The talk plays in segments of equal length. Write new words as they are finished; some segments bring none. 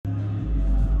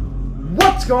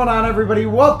What's going on, everybody?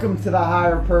 Welcome to the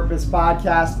Higher Purpose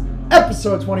Podcast,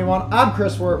 episode 21. I'm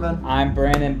Chris Wortman. I'm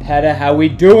Brandon Petta. How we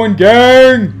doing,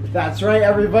 gang? That's right,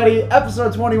 everybody.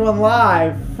 Episode 21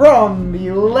 live from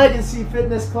the Legacy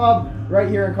Fitness Club right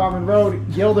here in Carmen Road,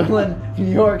 Guilderland,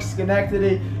 New York,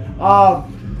 Schenectady.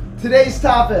 Today's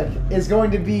topic is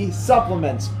going to be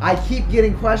supplements. I keep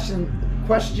getting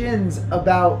questions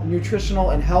about nutritional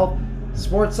and health,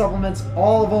 sports supplements,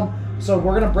 all of them. So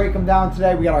we're going to break them down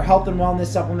today. We got our health and wellness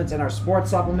supplements and our sports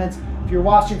supplements. If you're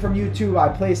watching from YouTube, I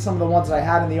placed some of the ones that I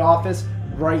had in the office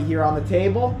right here on the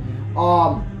table.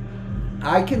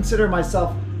 I consider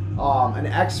myself an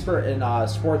expert in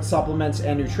sports supplements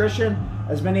and nutrition.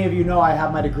 As many of you know, I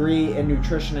have my degree in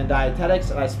nutrition and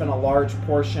dietetics, and I spent a large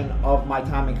portion of my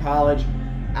time in college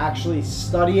actually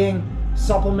studying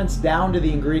supplements down to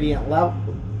the ingredient level.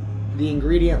 The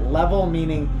ingredient level,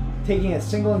 meaning taking a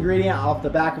single ingredient off the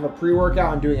back of a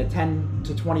pre-workout and doing a 10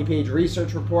 to 20 page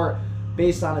research report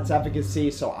based on its efficacy.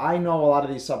 So I know a lot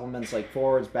of these supplements, like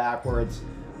forwards, backwards,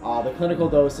 the clinical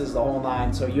doses, the whole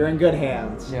nine. So you're in good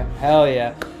hands. Yeah, hell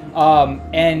yeah.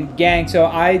 And gang, so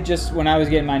when I was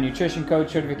getting my nutrition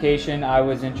coach certification, I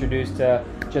was introduced to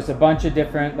just a bunch of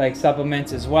different like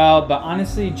supplements as well. But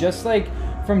honestly, just like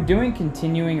from doing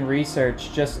continuing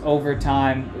research just over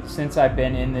time since I've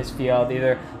been in this field,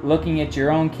 either looking at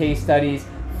your own case studies,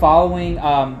 following,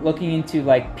 looking into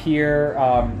like peer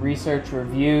research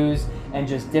reviews and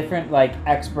just different like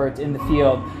experts in the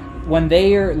field, when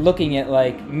they are looking at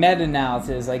like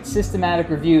meta-analysis, like systematic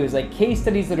reviews, like case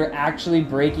studies that are actually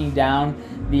breaking down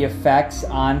the effects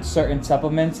on certain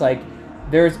supplements, like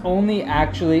there's only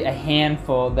actually a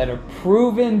handful that are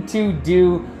proven to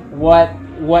do what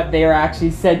they are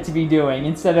actually said to be doing,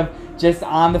 instead of just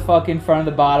on the fucking front of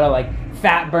the bottle, like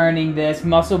fat burning this,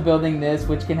 muscle building this,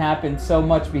 which can happen so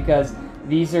much because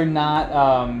these are not,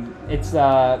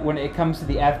 when it comes to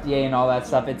the FDA and all that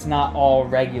stuff, it's not all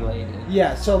regulated.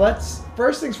 Yeah, so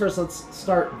first things first, let's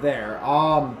start there.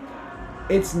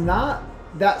 It's not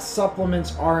that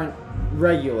supplements aren't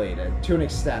regulated to an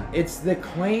extent. It's the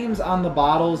claims on the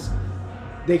bottles,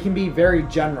 they can be very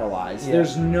generalized.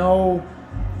 Yeah.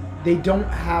 They don't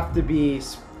have to be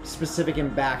specific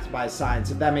and backed by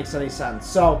science, if that makes any sense.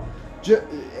 So,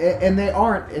 and they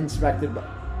aren't inspected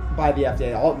by the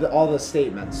FDA, all the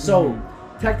statements. So,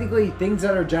 technically, things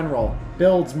that are general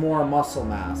builds more muscle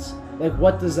mass. Like,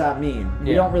 what does that mean? Yeah.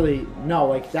 We don't really know.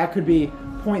 Like, that could be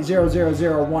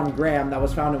 0.0001 gram that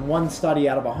was found in one study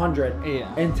out of 100.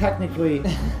 Yeah. And technically,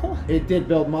 it did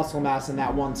build muscle mass in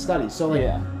that one study. So, like,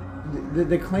 yeah.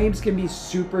 the claims can be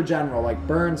super general, like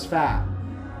burns fat.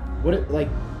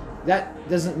 That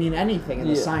doesn't mean anything in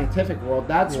the scientific world.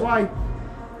 That's why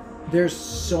there's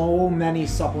so many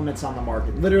supplements on the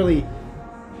market. Literally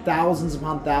thousands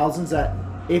upon thousands, that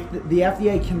if the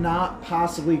FDA cannot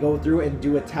possibly go through and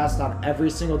do a test on every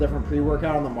single different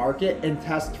pre-workout on the market and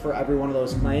test for every one of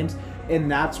those claims. And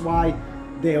that's why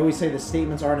they always say the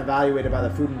statements aren't evaluated by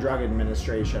the Food and Drug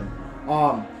Administration.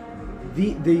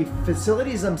 The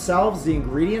facilities themselves, the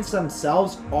ingredients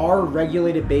themselves are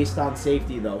regulated based on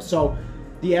safety, though. So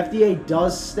the FDA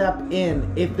does step in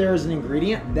if there is an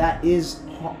ingredient that is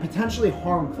potentially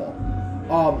harmful.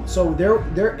 So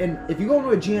if you go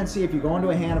into a GNC, if you go into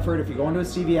a Hannaford, if you go into a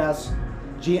CVS,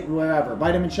 wherever,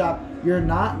 vitamin shop, you're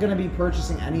not going to be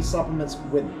purchasing any supplements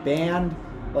with banned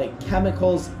like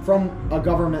chemicals from a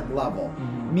government level,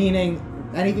 meaning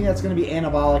anything that's going to be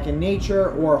anabolic in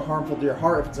nature or harmful to your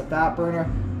heart if it's a fat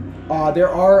burner. There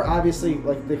are obviously,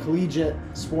 like, the collegiate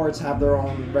sports have their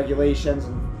own regulations,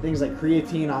 and things like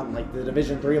creatine on like the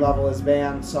Division III level is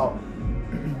banned. So,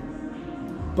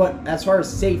 but as far as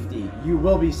safety, you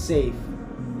will be safe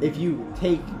if you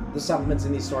take the supplements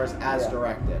in these stores as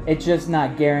directed. It's just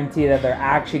not guaranteed that they're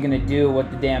actually going to do what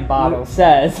the damn bottle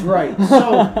says. Right.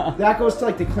 So that goes to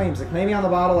like the claims. The claiming on the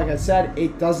bottle, like I said,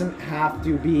 it doesn't have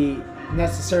to be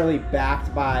necessarily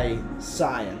backed by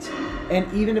science.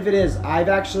 And even if it is, I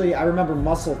remember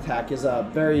Muscle Tech is a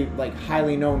very like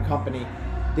highly known company.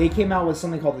 They came out with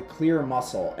something called the Clear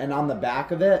Muscle, and on the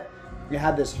back of it, you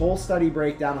had this whole study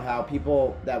breakdown of how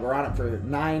people that were on it for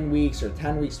 9 weeks or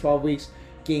 10 weeks, 12 weeks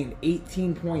gained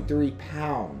 18.3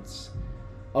 pounds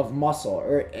of muscle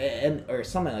or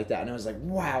something like that. And it was like,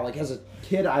 wow, like as a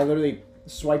kid, I literally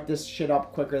swiped this shit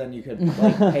up quicker than you could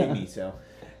like pay me to.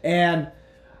 And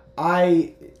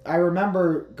I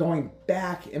remember going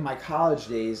back in my college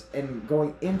days and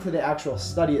going into the actual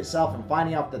study itself and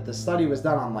finding out that the study was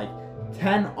done on like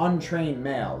 10 untrained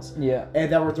males. Yeah.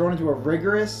 And that were thrown into a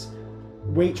rigorous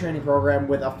weight training program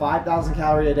with a 5,000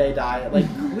 calorie a day diet, like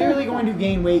clearly going to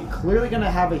gain weight, clearly going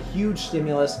to have a huge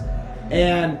stimulus.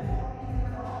 And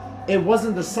it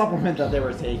wasn't the supplement that they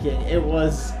were taking. It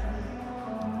was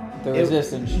the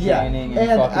resistance training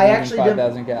and fucking I actually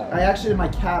 5,000 calories. I actually did my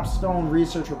capstone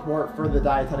research report for the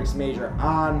dietetics major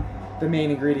on the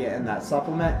main ingredient in that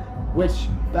supplement, which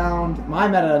my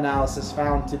meta-analysis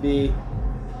found to be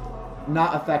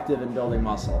not effective in building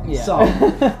muscle. Yeah. So,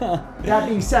 that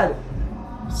being said,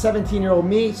 17-year-old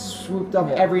me swooped up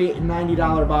every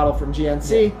 $90 bottle from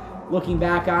GNC. Yeah. Looking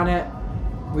back on it,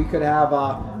 we could have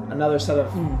another set of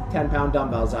 10-pound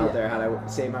dumbbells out there had I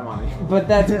saved my money. But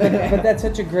that's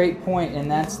such a great point,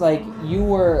 and that's like you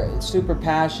were super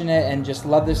passionate and just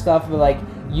loved this stuff, but like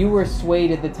you were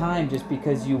swayed at the time just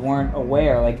because you weren't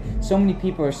aware. Like so many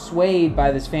people are swayed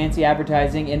by this fancy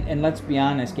advertising, and let's be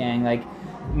honest, gang, like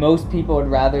most people would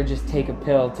rather just take a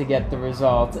pill to get the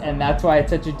results, and that's why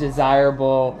it's such a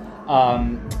desirable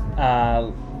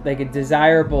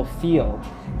field,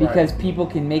 because people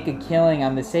can make a killing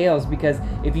on the sales. Because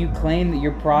if you claim that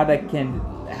your product can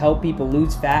help people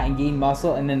lose fat and gain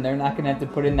muscle, and then they're not going to have to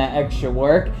put in that extra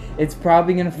work, it's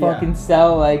probably going to fucking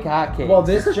sell like hotcakes. Well,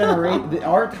 this generation,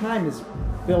 our time is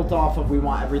built off of we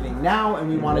want everything now, and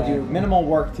we want to do minimal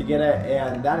work to get it,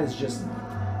 and that is just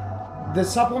the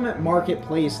supplement market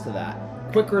plays to that.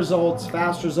 Quick results,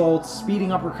 fast results,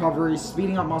 speeding up recovery,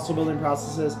 speeding up muscle building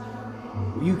processes.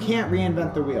 You can't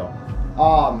reinvent the wheel.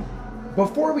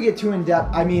 Before we get too in depth,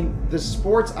 I mean, the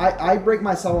sports, I break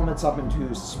my supplements up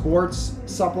into sports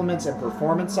supplements and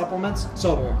performance supplements.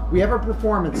 So we have our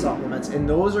performance supplements, and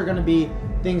those are going to be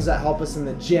things that help us in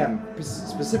the gym,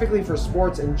 specifically for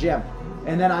sports and gym.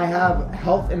 And then I have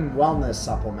health and wellness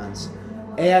supplements.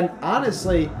 And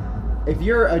honestly, if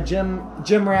you're a gym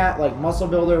rat, like muscle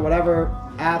builder, whatever,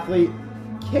 athlete,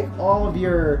 kick all of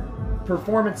your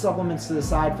performance supplements to the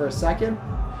side for a second,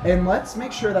 and let's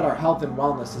make sure that our health and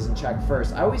wellness is in check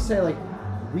first. I always say, like,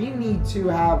 we need to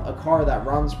have a car that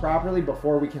runs properly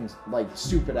before we can, like,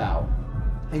 soup it out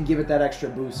and give it that extra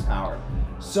boost power.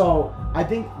 So I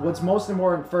think what's most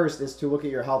important first is to look at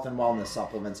your health and wellness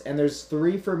supplements. And there's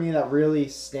 3 for me that really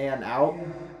stand out.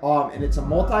 And it's a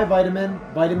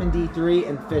multivitamin, vitamin D3,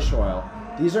 and fish oil.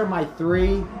 These are my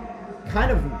 3 kind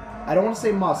of, I don't want to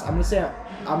say must, I'm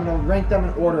going to rank them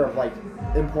in order of like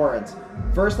importance.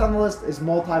 First on the list is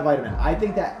multivitamin. I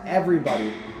think that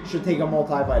everybody should take a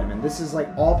multivitamin. This is like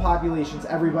all populations,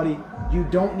 everybody. You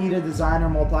don't need a designer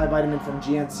multivitamin from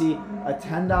GNC. A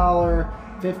 $10,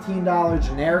 $15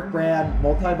 generic brand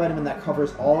multivitamin that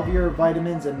covers all of your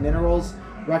vitamins and minerals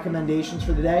recommendations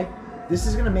for the day. This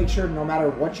is going to make sure no matter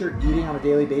what you're eating on a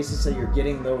daily basis that you're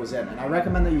getting those in. And I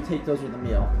recommend that you take those with a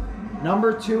meal.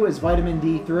 Number 2 is vitamin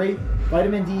D3.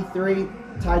 Vitamin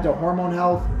D3 tied to hormone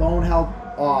health, bone health,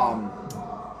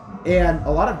 and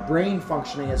a lot of brain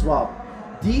functioning as well.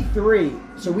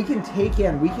 D3, so we can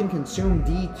consume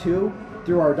D2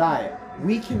 through our diet.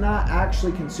 We cannot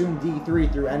actually consume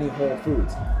D3 through any whole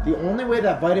foods. The only way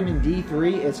that vitamin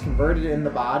D3 is converted in the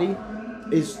body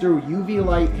is through UV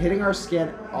light hitting our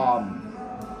skin.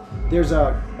 There's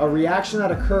a reaction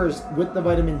that occurs with the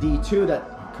vitamin D2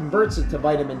 that converts it to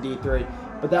vitamin D3,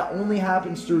 but that only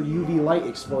happens through UV light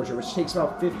exposure, which takes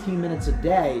about 15 minutes a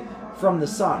day from the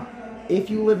sun. If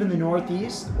you live in the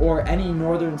Northeast or any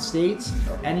northern states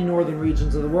or any northern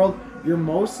regions of the world, you're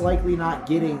most likely not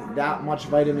getting that much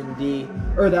vitamin D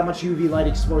or that much UV light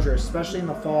exposure, especially in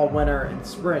the fall, winter, and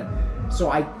spring. So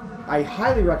I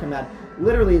highly recommend,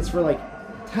 literally it's for like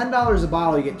 $10 a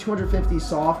bottle, you get 250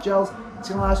 soft gels. It's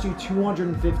going to last you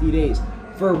 250 days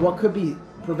for what could be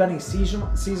preventing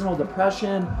seasonal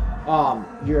depression,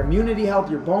 your immunity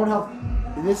health, your bone health.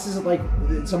 This is like,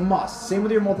 it's a must. Same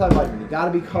with your multivitamin. You got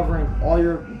to be covering all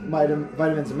your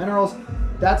vitamins and minerals.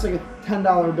 That's like a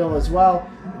 $10 bill as well.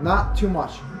 Not too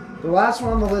much. The last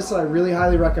one on the list that I really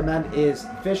highly recommend is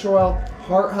fish oil,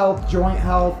 heart health, joint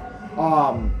health,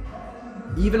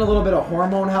 even a little bit of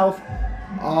hormone health.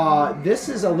 This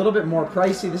is a little bit more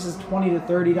pricey. This is $20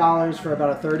 to $30 for about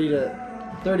a 30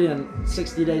 to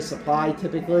 60 day supply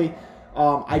typically.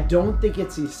 I don't think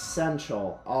it's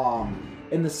essential.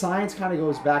 And the science kind of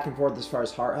goes back and forth as far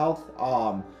as heart health.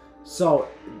 So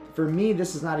for me,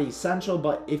 this is not essential,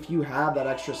 but if you have that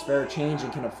extra spare change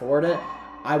and can afford it,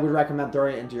 I would recommend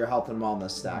throwing it into your health and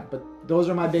wellness stack. But those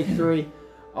are my big 3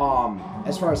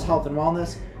 as far as health and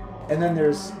wellness. And then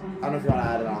there's, I don't know if you want to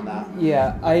add it on that.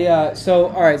 Yeah,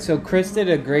 so Chris did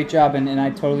a great job, and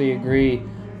I totally agree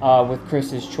with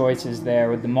Chris's choices there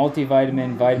with the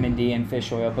multivitamin, vitamin D, and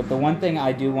fish oil. But the one thing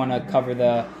I do want to cover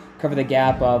the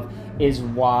gap of is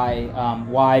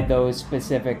why those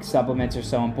specific supplements are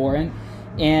so important.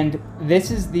 And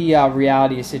this is the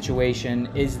reality of situation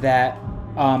is that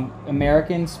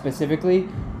Americans specifically,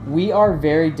 we are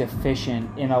very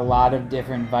deficient in a lot of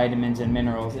different vitamins and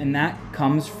minerals, and that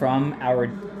comes from our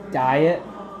diet,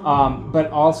 but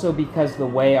also because the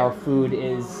way our food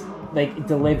is like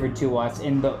delivered to us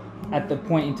at the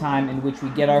point in time in which we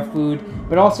get our food,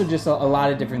 but also just a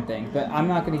lot of different things. But I'm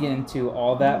not going to get into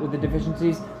all that with the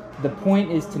deficiencies. The point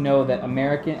is to know that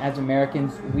as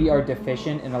Americans, we are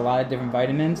deficient in a lot of different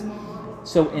vitamins.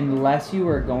 So unless you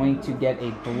are going to get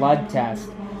a blood test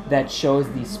that shows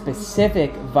the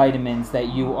specific vitamins that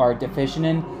you are deficient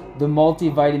in, the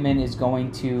multivitamin is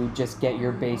going to just get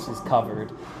your bases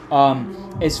covered.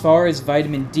 As far as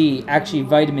vitamin D, actually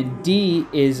vitamin D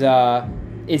is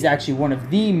actually one of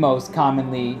the most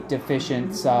commonly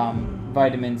deficient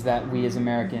vitamins that we as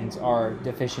Americans are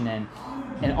deficient in.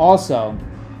 And also,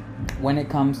 when it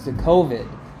comes to COVID,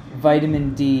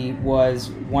 vitamin D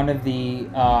was one of the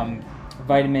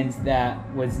vitamins that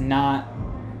was not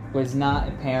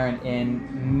apparent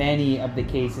in many of the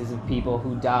cases of people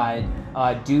who died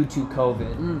due to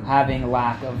COVID, having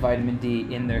lack of vitamin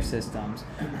D in their systems.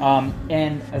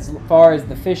 And as far as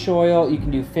the fish oil, you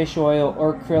can do fish oil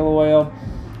or krill oil.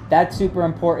 That's super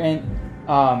important,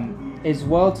 as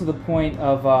well, to the point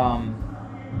of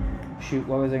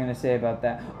what was I going to say about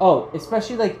that? Oh,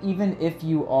 especially like even if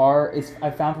you are, I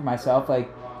found for myself, like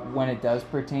when it does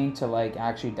pertain to like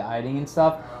actually dieting and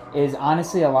stuff, is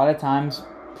honestly a lot of times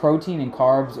protein and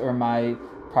carbs are my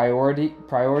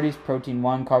priorities. Protein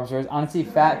 1, carbs first. Honestly,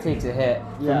 fat takes a hit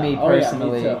for me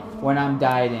personally when I'm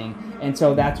dieting, and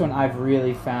so that's when I've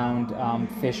really found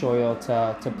fish oil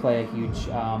to play a huge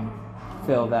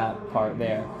fill that part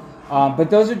there. But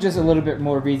those are just a little bit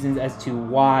more reasons as to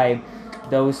why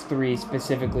those three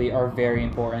specifically are very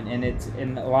important,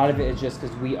 and a lot of it is just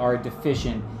because we are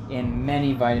deficient in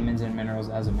many vitamins and minerals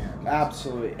as Americans.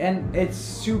 Absolutely, and it's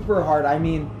super hard. I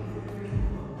mean,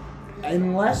 I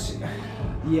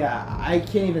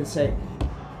can't even say.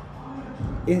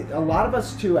 A lot of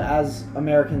us too, as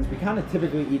Americans, we kind of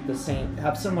typically eat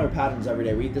have similar patterns every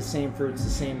day. We eat the same fruits, the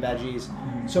same veggies.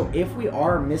 So if we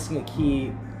are missing a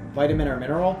key vitamin or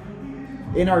mineral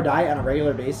in our diet on a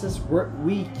regular basis,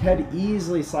 we could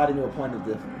easily slide into a point of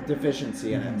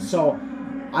deficiency in it. So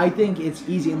I think it's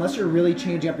easy, unless you're really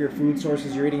changing up your food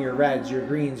sources. You're eating your reds, your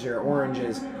greens, your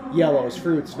oranges, yellows,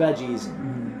 fruits, veggies,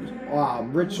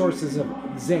 rich sources of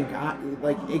zinc.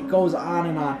 Like it goes on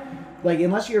and on. Like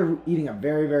unless you're eating a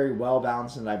very, very well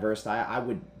balanced and diverse diet, I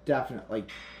would definitely,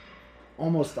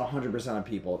 almost 100% of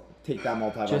people take that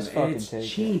multivitamin. Just and it's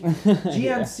cheap.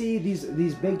 GNC,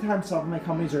 these big time supplement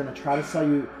companies are going to try to sell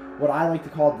you what I like to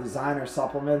call designer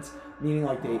supplements, meaning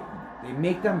like they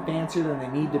make them fancier than they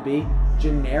need to be.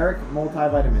 Generic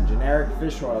multivitamin, generic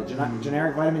fish oil,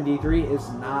 generic vitamin D3 is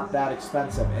not that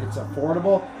expensive, and it's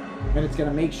affordable, and it's going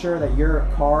to make sure that your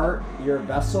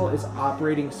vessel is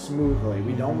operating smoothly.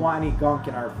 We don't want any gunk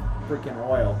in our freaking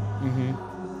oil.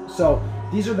 So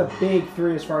these are the big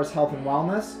three as far as health and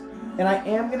wellness. And I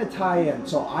am going to tie in,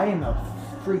 so I am a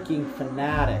freaking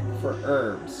fanatic for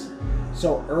herbs.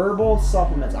 So herbal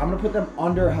supplements, I'm going to put them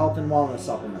under health and wellness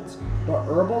supplements. But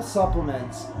herbal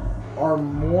supplements are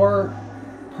more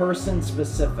person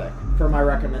specific for my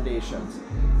recommendations.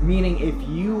 Meaning if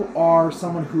you are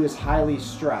someone who is highly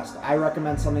stressed, I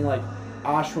recommend something like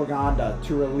ashwagandha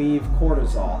to relieve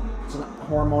cortisol. It's a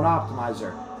hormone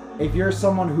optimizer. If you're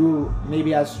someone who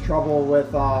maybe has trouble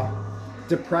with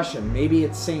depression, maybe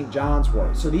it's St. John's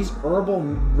wort. So these herbal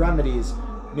remedies,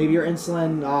 maybe you're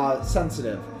insulin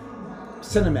sensitive,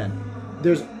 cinnamon.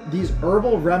 There's these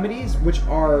herbal remedies which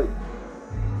are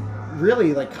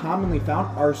really like commonly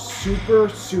found, are super,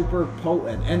 super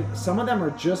potent, and some of them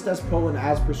are just as potent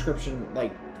as prescription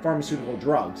like pharmaceutical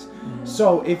drugs.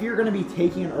 So if you're going to be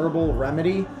taking an herbal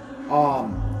remedy,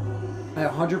 I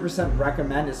 100%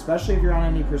 recommend, especially if you're on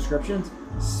any prescriptions,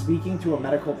 speaking to a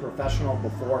medical professional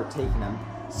before taking them.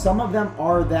 Some of them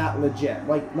are that legit.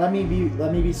 Like, let me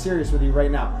be serious with you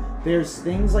right now. There's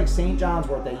things like St. John's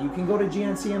wort that you can go to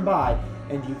GNC and buy,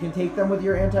 and you can take them with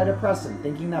your antidepressant,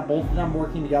 thinking that both of them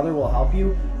working together will help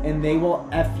you, and they will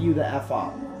F you the F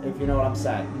up, if you know what I'm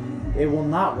saying. It will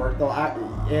not work.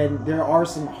 And there are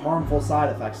some harmful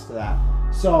side effects to that.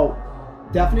 So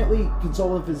definitely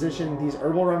consult with a physician. These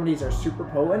herbal remedies are super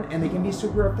potent, and they can be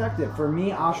super effective. For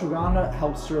me, ashwagandha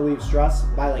helps to relieve stress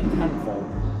by like tenfold.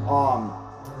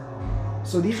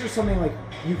 So these are something like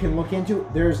you can look into.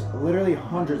 There's literally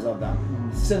hundreds of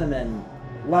them. Cinnamon,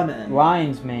 lemon,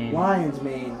 lion's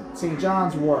mane, St.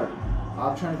 John's wort.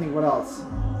 I'm trying to think what else.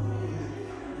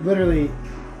 Literally,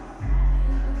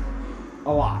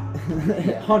 a lot.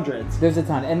 Hundreds. There's a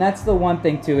ton. And that's the one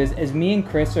thing too, is as me and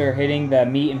Chris are hitting the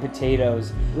meat and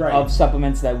potatoes of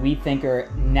supplements that we think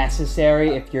are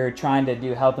necessary if you're trying to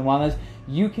do health and wellness,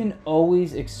 you can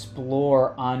always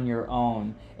explore on your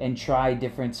own and try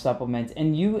different supplements.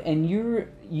 And you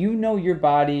know your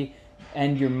body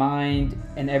and your mind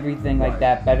and everything like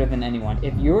that better than anyone.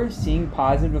 If you're seeing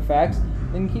positive effects,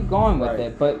 then keep going with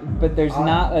it. But there's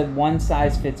not a one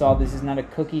size fits all. This is not a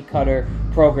cookie cutter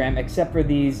program, except for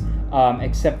these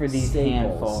staples,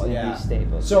 handful and these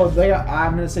staples. So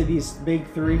I'm gonna say these big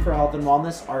three for health and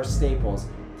wellness are staples.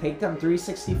 Take them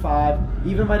 365,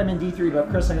 even vitamin D3. But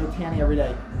Chris, I go tanning every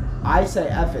day. I say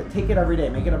F it. Take it every day.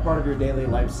 Make it a part of your daily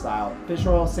lifestyle. Fish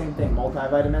oil, same thing.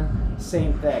 Multivitamin,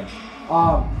 same thing.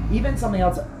 Even something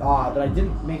else that I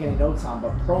didn't make any notes on,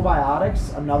 but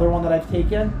probiotics, another one that I've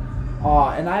taken.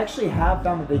 And I actually have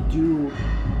found that they do.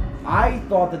 I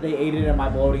thought that they aided in my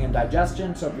bloating and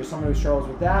digestion. So if you're someone who struggles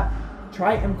with that,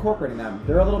 try incorporating them.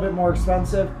 They're a little bit more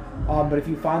expensive, but if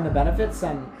you find the benefits,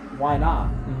 then why not?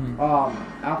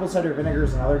 Apple cider vinegar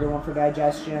is another good one for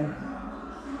digestion,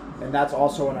 and that's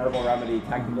also an herbal remedy.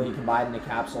 Technically, you can buy it in a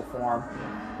capsule form.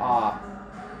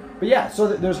 But yeah, so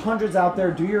there's hundreds out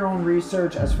there. Do your own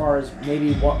research as far as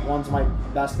maybe what ones might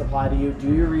best apply to you.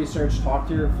 Do your research. Talk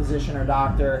to your physician or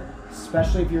doctor,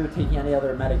 especially if you're taking any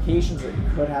other medications that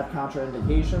could have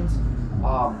contraindications.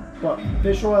 But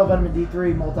fish oil, vitamin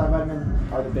D3,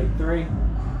 multivitamin are the big three.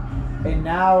 And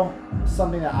now,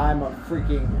 something that I'm a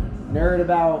freaking nerd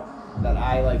about, that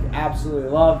I absolutely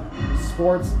love,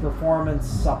 sports performance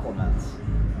supplements.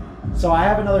 So I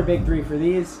have another big three for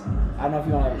these. I don't know if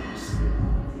you want to just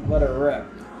let it rip.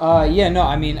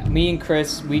 I mean, me and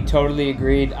Chris, we totally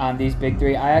agreed on these big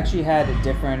three. I actually had a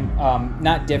different,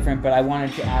 not different, but I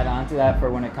wanted to add on to that for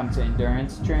when it comes to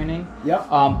endurance training. Yep.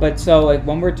 But so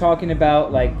when we're talking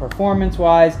about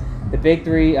performance-wise, the big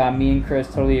three, me and Chris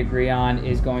totally agree on,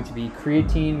 is going to be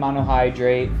creatine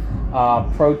monohydrate,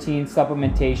 protein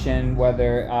supplementation,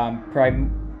 whether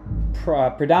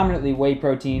predominantly whey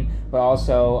protein, but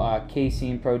also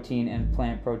casein protein and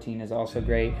plant protein is also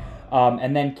great.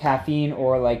 And then caffeine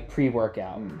or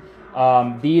pre-workout.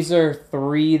 These are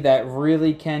three that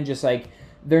really can just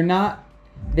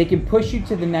they can push you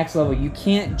to the next level. You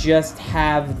can't just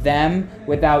have them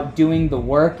without doing the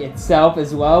work itself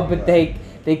as well, but they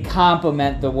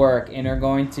complement the work and are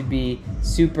going to be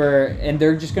super, and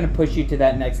they're just going to push you to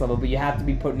that next level, but you have to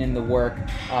be putting in the work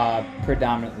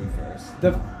predominantly first.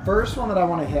 The first one that I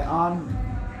want to hit on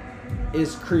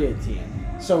is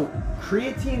creatine. So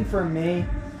creatine for me,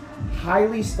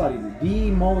 highly studied,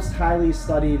 the most highly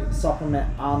studied supplement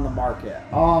on the market.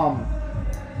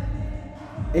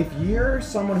 If you're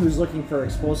someone who's looking for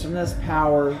explosiveness,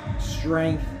 power,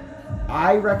 strength,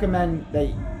 I recommend that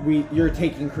you're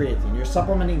taking creatine. You're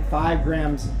supplementing 5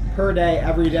 grams per day,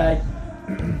 every day.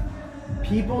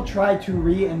 People try to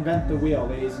reinvent the wheel,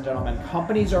 ladies and gentlemen.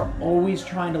 Companies are always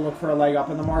trying to look for a leg up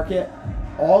in the market.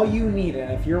 All you need,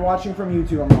 and if you're watching from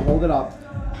YouTube, I'm going to hold it up,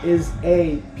 is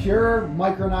a pure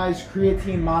micronized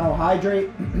creatine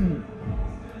monohydrate,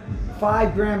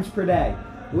 5 grams per day.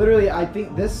 Literally, I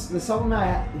think the supplement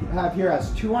I have here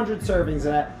has 200 servings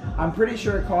in it. I'm pretty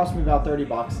sure it cost me about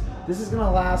 $30. This is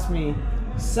gonna last me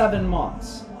 7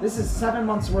 months. This is 7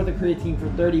 months worth of creatine for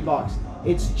 $30.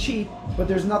 It's cheap, but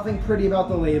there's nothing pretty about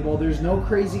the label. There's no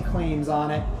crazy claims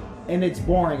on it, and it's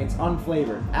boring. It's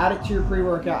unflavored. Add it to your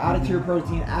pre-workout, add it to your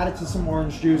protein, add it to some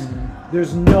orange juice.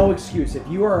 There's no excuse. If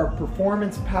you are a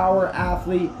performance power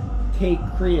athlete, take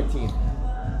creatine.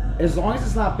 As long as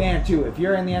it's not banned too. If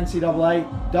you're in the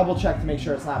NCAA, double check to make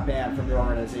sure it's not banned from your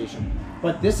organization.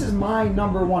 But this is my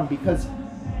number one, because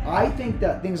I think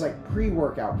that things like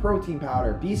pre-workout, protein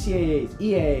powder, BCAAs,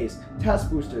 EAAs, test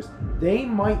boosters, they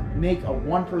might make a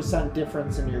 1%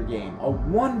 difference in your game. A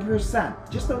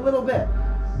 1%, just a little bit.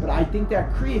 But I think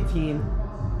that creatine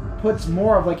puts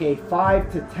more of a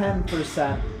 5 to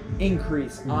 10%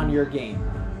 increase on your game.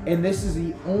 And this is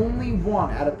the only one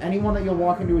out of anyone that you'll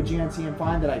walk into a GNC and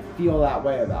find that I feel that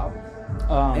way about.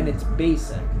 And it's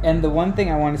basic. And the one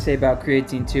thing I want to say about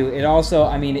creatine too, it also,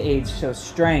 it aids so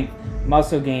strength,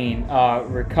 muscle gain,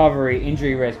 recovery,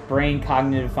 injury risk, brain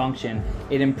cognitive function.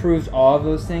 It improves all of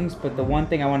those things. But the one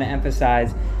thing I want to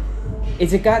emphasize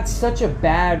is it got such a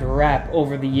bad rep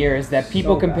over the years that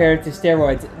people compare it to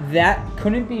steroids. That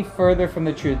couldn't be further from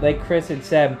the truth. Like Chris had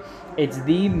said, it's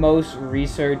the most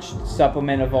researched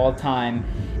supplement of all time.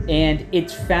 and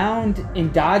it's found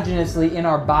endogenously in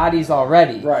our bodies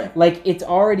already. Right. Like, it's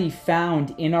already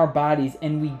found in our bodies,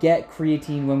 and we get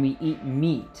creatine when we eat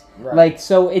meat. Right. Like,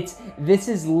 so this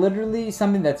is literally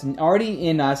something that's already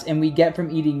in us, and we get from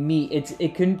eating meat.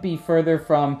 It couldn't be further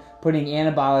from putting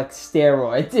anabolic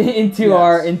steroids into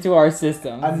our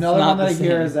system. Another one that I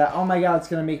hear is that, oh my god, it's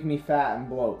gonna make me fat and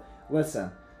bloat.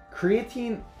 Listen,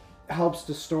 creatine helps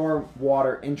to store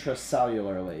water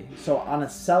intracellularly. So on a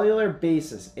cellular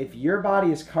basis, if your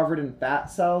body is covered in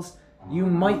fat cells, you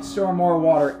might store more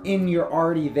water in your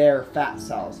already there fat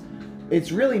cells.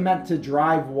 It's really meant to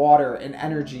drive water and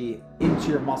energy into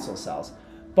your muscle cells.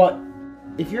 But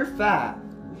if you're fat,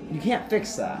 you can't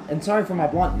fix that. And sorry for my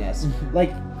bluntness,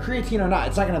 like creatine or not,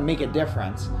 it's not going to make a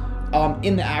difference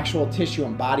in the actual tissue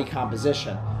and body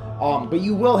composition. But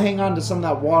you will hang on to some of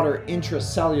that water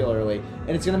intracellularly,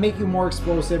 and it's going to make you more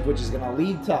explosive, which is going to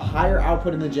lead to higher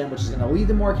output in the gym, which is going to lead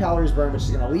to more calories burned, which is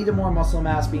going to lead to more muscle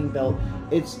mass being built.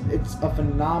 It's a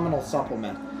phenomenal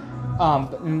supplement.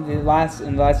 And the last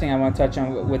thing I want to touch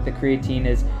on with the creatine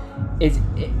is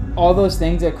all those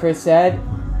things that Chris said.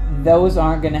 Those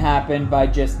aren't going to happen by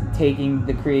just taking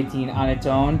the creatine on its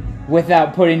own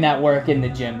without putting that work in the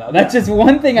gym, though. That's just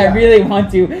one thing I really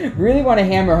want to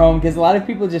hammer home, because a lot of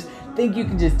people just think you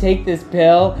can just take this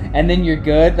pill and then you're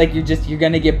good. Like, you're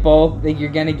going to get bulk, like you're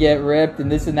going to get ripped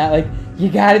and this and that. Like, you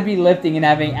got to be lifting and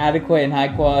having adequate and high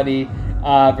quality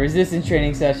resistance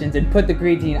training sessions and put the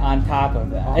creatine on top of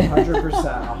that.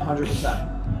 100%.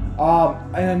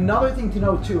 And another thing to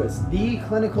know too is the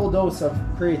clinical dose of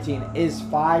creatine is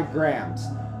 5 grams.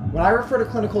 When I refer to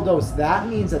clinical dose, that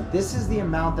means that this is the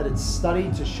amount that it's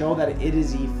studied to show that it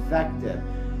is effective.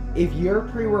 If your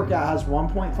pre-workout has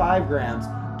 1.5 grams,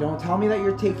 don't tell me that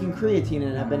you're taking creatine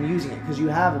and have been using it, because you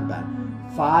haven't been.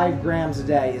 5 grams a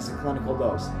day is a clinical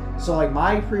dose. So like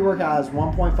my pre-workout has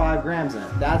 1.5 grams in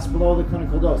it. That's below the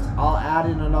clinical dose. I'll add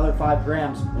in another 5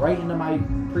 grams right into my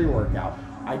pre-workout.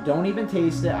 I don't even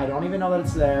taste it. I don't even know that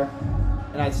it's there.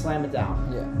 And I slam it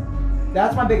down. Yeah.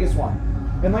 That's my biggest one.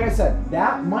 And like I said,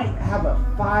 that might have a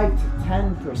 5 to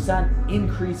 10%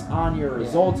 increase on your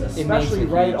results, especially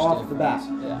right off the bat.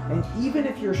 Yeah. And even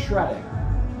if you're shredding,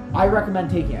 I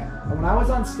recommend taking it. And when I was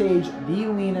on stage, the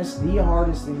leanest, the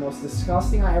hardest, the most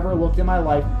disgusting I ever looked in my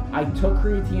life, I took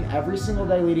creatine every single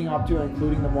day leading up to it,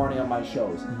 including the morning of my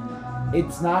shows.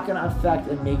 It's not going to affect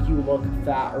and make you look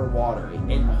fat or watery.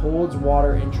 It holds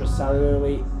water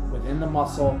intracellularly within the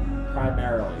muscle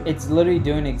primarily. It's literally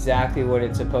doing exactly what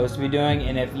it's supposed to be doing,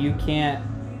 and if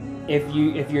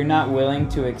you're not willing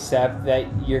to accept that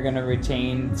you're going to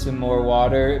retain some more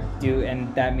water,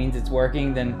 and that means it's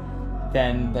working,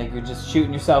 then like you're just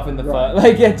shooting yourself in the foot.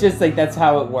 Like, it's just like that's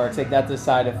how it works. Like, that's a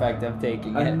side effect of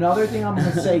taking it. Another thing I'm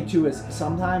going to say too is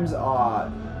sometimes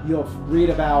you'll read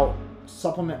about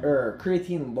supplement or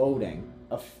creatine loading,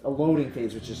 a loading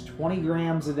phase, which is 20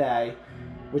 grams a day,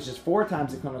 which is 4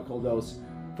 times the clinical dose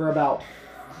for about,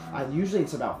 usually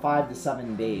it's about 5 to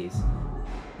 7 days.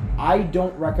 I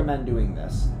don't recommend doing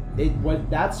this. What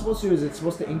that's supposed to do is it's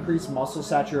supposed to increase muscle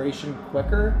saturation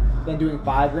quicker than doing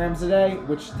 5 grams a day,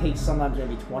 which takes sometimes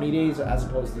maybe 20 days as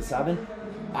opposed to 7.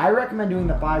 I recommend doing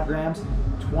the 5 grams.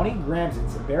 20 grams,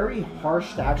 it's very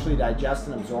harsh to actually digest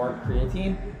and absorb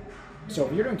creatine. So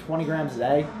if you're doing 20 grams a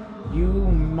day, you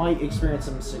might experience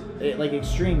some like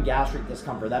extreme gastric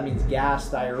discomfort. That means gas,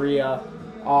 diarrhea.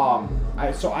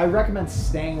 So I recommend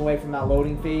staying away from that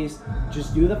loading phase.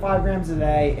 Just do the 5 grams a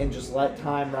day and just let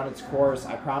time run its course.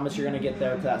 I promise you're going to get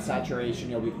there to that saturation.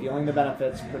 You'll be feeling the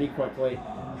benefits pretty quickly.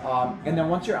 And then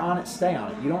once you're on it, stay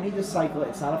on it. You don't need to cycle it.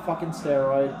 It's not a fucking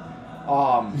steroid.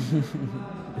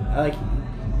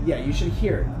 You should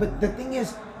hear it. But the thing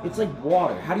is, it's like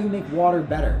water. How do you make water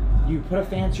better? You put a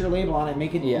fancier label on it,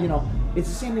 make it, it's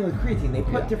the same thing with creatine. They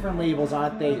put different labels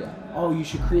on it. You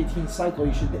should creatine cycle.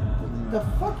 You should, the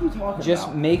fuck you talking about?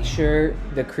 Just make sure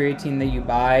the creatine that you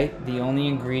buy, the only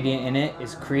ingredient in it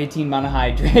is creatine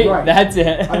monohydrate. Right. That's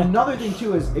it. Another thing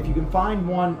too is if you can find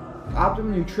one,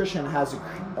 Optimum Nutrition has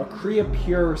a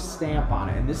CreaPure stamp on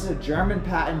it. And this is a German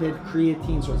patented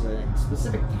creatine, so it's a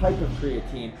specific type of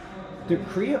creatine. The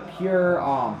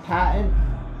CreaPure patent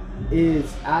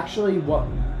is actually what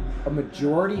a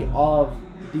majority of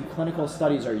the clinical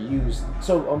studies are used.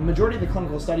 So a majority of the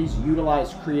clinical studies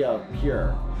utilize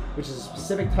CreaPure, which is a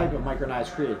specific type of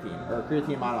micronized creatine, or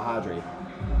creatine monohydrate.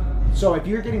 So if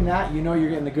you're getting that, you know you're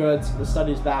getting the goods. The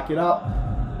studies back it up,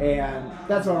 and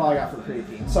that's all I got for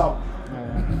creatine. So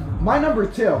my number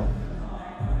 2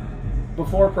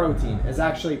 before protein is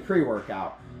actually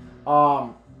pre-workout,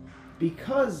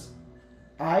 because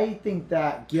I think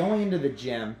that going into the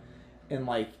gym and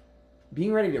like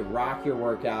being ready to rock your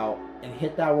workout and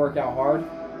hit that workout hard,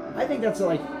 I think that's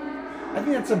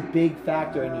a big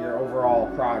factor in your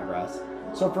overall progress.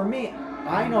 So for me,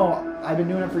 I know I've been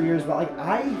doing it for years, but like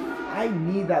I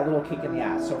need that little kick in the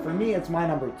ass. So for me, it's my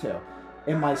number 2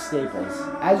 in my staples.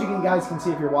 As you guys can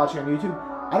see if you're watching on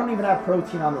YouTube, I don't even have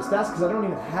protein on this desk because I don't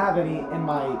even have any in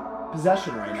my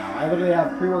possession right now. I literally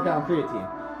have pre-workout and creatine.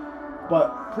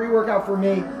 But pre-workout for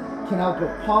me can help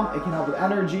with pump, it can help with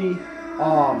energy,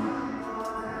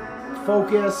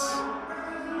 focus,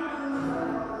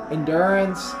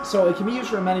 endurance. So it can be used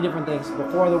for many different things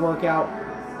before the workout.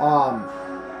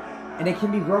 And it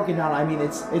can be broken down. I mean,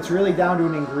 it's really down to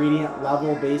an ingredient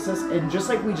level basis. And just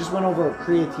like we just went over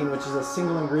creatine, which is a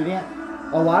single ingredient,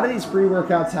 a lot of these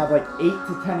pre-workouts have like 8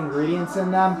 to 10 ingredients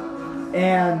in them.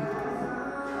 And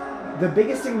the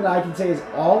biggest thing that I can say is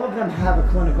all of them have a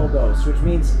clinical dose, which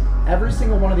means every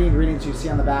single one of the ingredients you see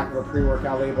on the back of a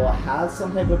pre-workout label has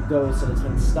some type of dose that has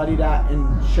been studied at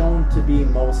and shown to be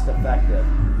most effective.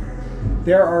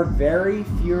 There are very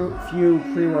few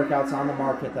pre-workouts on the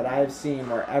market that I have seen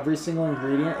where every single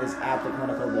ingredient is at the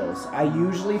clinical dose. I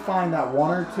usually find that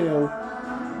 1 or 2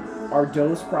 are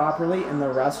dosed properly and the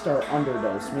rest are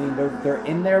underdosed, meaning they're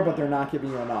in there but they're not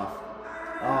giving you enough.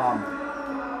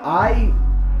 I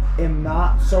am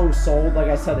not so sold. Like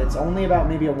I said, it's only about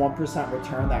maybe a 1%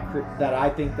 return that I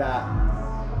think that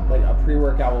like a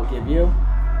pre-workout will give you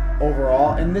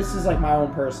overall, and this is like my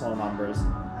own personal numbers.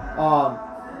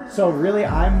 So really,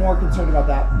 I'm more concerned about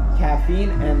that caffeine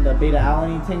and the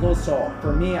beta-alanine tingles. So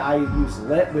for me, I use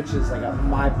LIT, which is like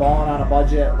my balling on a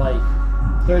budget, like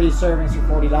 30 servings for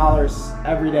 $40,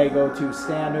 everyday go-to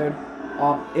standard.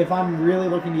 If I'm really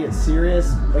looking to get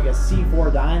serious, like a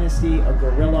C4 Dynasty, a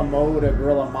Gorilla Mode, a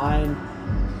Gorilla Mind,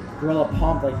 Gorilla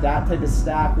Pump, like that type of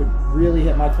stack would really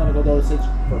hit my clinical dosage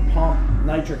for pump,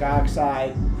 nitric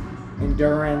oxide,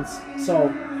 endurance.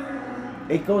 So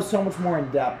it goes so much more in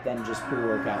depth than just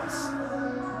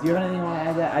pre-workouts. Do you have anything you want to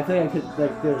add to that? I feel like I could,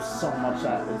 like, there's so much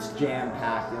that it's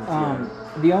jam-packed into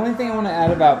it. The only thing I want to add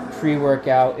about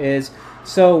pre-workout is,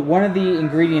 so one of the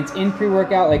ingredients in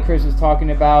pre-workout, like Chris was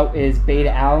talking about, is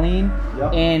beta-alanine.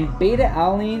 Yep. And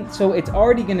beta-alanine, so it's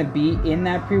already going to be in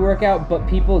that pre-workout, but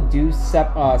people do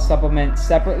supplement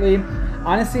separately.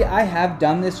 Honestly, I have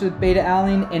done this with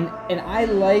beta-alanine, and I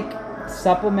like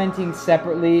supplementing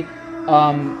separately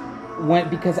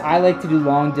because I like to do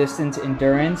long distance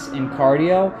endurance and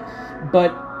cardio,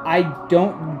 but I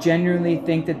don't genuinely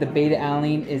think that the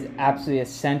beta-alanine is absolutely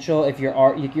essential if you're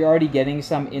already getting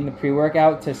some in the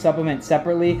pre-workout to supplement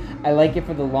separately. I like it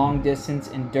for the long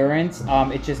distance endurance.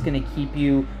 It's just going to keep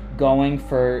you going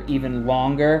for even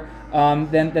longer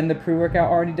than the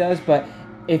pre-workout already does. But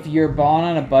if you're balling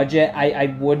on a budget,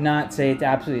 I would not say it's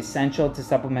absolutely essential to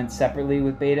supplement separately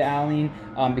with beta-alanine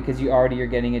because you already are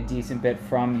getting a decent bit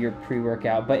from your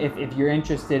pre-workout. But if you're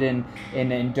interested in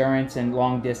endurance and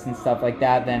long distance stuff like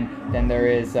that, then there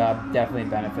is definitely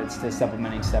benefits to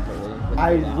supplementing separately with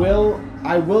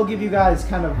I will give you guys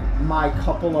kind of my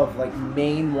couple of like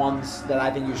main ones that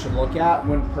I think you should look at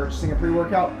when purchasing a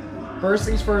pre-workout. First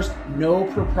things first, no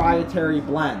proprietary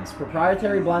blends.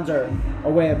 Proprietary blends are a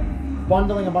way of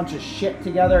bundling a bunch of shit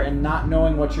together and not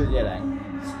knowing what you're getting.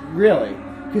 Really.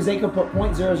 Because they could put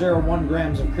 0.001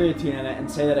 grams of creatine in it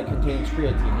and say that it contains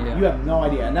creatine. Yeah. You have no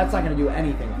idea, and that's not going to do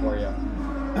anything for you.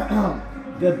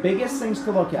 The biggest things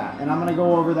to look at, and I'm going to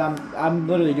go over them, I'm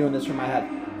literally doing this from my head.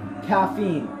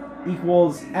 Caffeine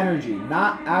equals energy,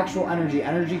 not actual energy.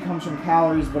 Energy comes from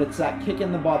calories, but it's that kick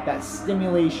in the butt, that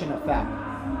stimulation effect.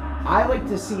 I like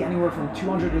to see anywhere from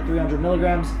 200 to 300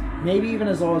 milligrams, maybe even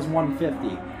as low as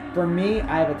 150. For me,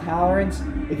 I have a tolerance.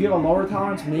 If you have a lower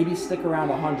tolerance, maybe stick around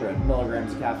 100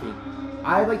 milligrams of caffeine.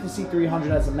 I like to see 300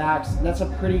 as a max. That's a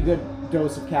pretty good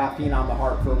dose of caffeine on the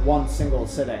heart for one single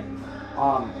sitting.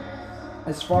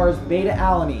 As far as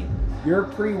beta-alanine, your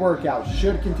pre-workout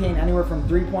should contain anywhere from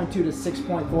 3.2 to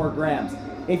 6.4 grams.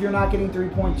 If you're not getting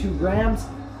 3.2 grams,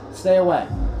 stay away.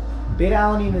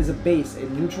 Beta-alanine is a base. It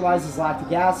neutralizes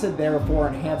lactic acid, therefore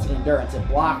enhancing endurance. It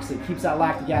blocks, it keeps that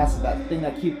lactic acid, that thing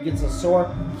that gets us sore,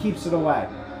 keeps it away.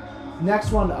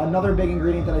 Next one, another big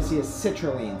ingredient that I see is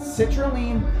citrulline.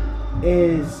 Citrulline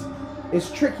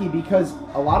is tricky because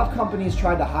a lot of companies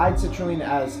tried to hide citrulline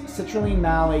as citrulline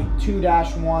malate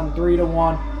 2-1,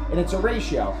 3-1, and it's a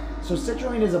ratio. So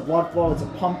citrulline is a blood flow, it's a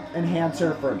pump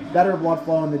enhancer for better blood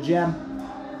flow in the gym.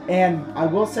 And I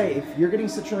will say, if you're getting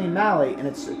citrulline malate and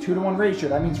it's a 2-to-1 ratio,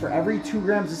 that means for every 2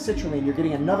 grams of citrulline, you're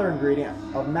getting another ingredient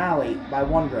of malate by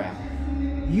 1 gram.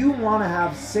 You want to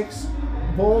have 6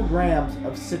 full grams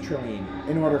of citrulline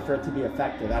in order for it to be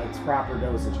effective at its proper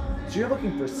dosage. So you're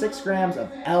looking for 6 grams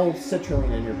of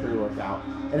L-citrulline in your pre-workout.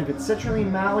 And if it's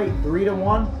citrulline malate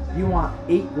 3-to-1, you want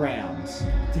 8 grams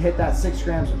to hit that 6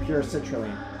 grams of pure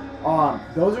citrulline.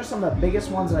 Those are some of the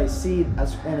biggest ones that I see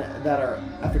that are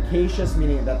efficacious,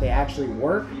 meaning that they actually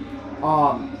work.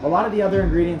 A lot of the other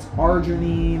ingredients,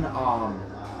 arginine,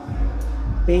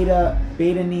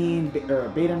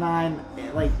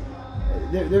 beta-9, like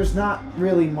there's not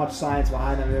really much science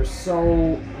behind them.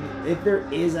 If there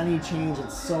is any change,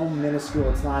 it's so minuscule,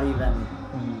 it's not even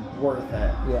worth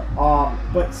it. Yeah.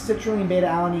 But citrulline,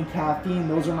 beta-alanine, caffeine,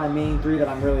 those are my main 3 that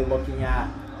I'm really looking at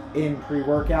in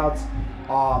pre-workouts.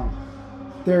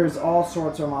 There's all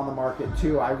sorts of them on the market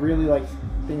too. I really like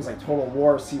things like Total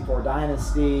War, C4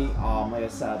 Dynasty, like I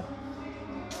said,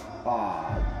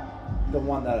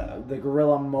 the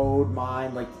Gorilla Mode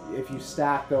mine, like if you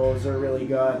stack those, they're really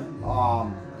good.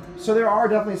 So there are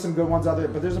definitely some good ones out there,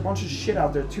 but there's a bunch of shit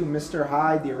out there too. Mr.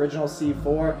 Hyde, the original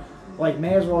C4, like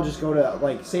may as well just go to,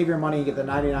 like, save your money and get the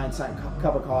 99-cent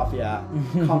cup of coffee at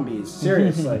Cumbies,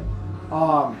 seriously.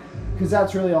 Because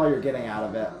that's really all you're getting out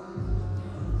of it.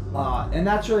 And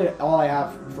that's really all I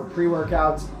have for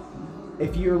pre-workouts.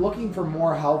 If you're looking for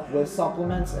more help with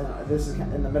supplements, and this is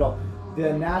in the middle,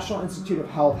 the National Institute of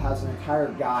Health has an entire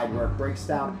guide where it breaks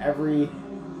down every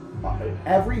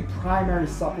primary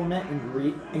supplement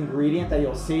ingredient that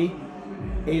you'll see.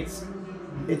 Its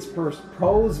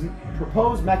proposed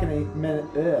mechanism.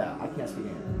 I can't speak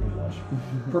English.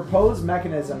 Proposed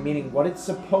mechanism, meaning what it's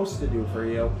supposed to do for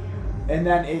you, and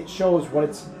then it shows what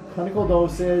its clinical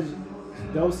dosage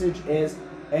is,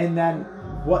 and then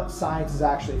what science has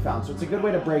actually found. So it's a good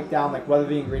way to break down like whether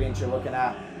the ingredients you're looking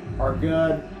at are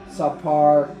good,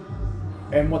 subpar,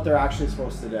 and what they're actually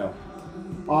supposed to do.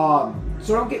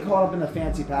 So don't get caught up in the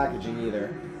fancy packaging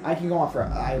either. I can go on for,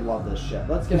 I love this shit.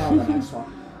 Let's get on to the next one.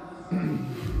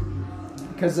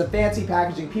 Because the fancy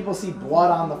packaging, people see blood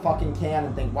on the fucking can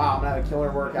and think, wow, I'm gonna have a killer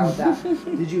workout with that.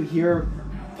 Did you hear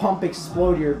Pump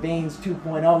Explode Your Veins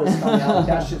 2.0 is coming out?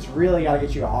 That shit's really gotta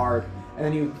get you hard. And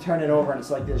then you turn it over and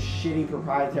it's like this shitty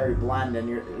proprietary blend, and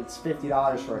it's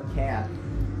 $50 for a can.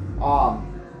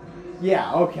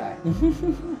 Yeah, okay.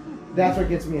 That's what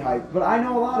gets me hyped. But I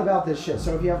know a lot about this shit,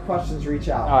 so if you have questions, reach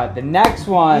out. All right, the next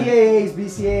one. EAAs,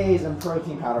 BCAAs, and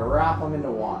protein powder. Wrap them into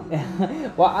one.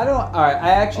 Well, I don't. All right,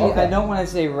 I don't want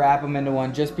to say wrap them into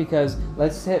one, just because.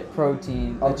 Let's hit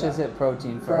protein. Okay. Let's just hit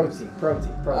protein first.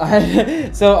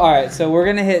 Protein. So all right, so we're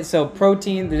gonna hit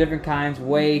protein, the different kinds: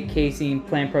 whey, casein,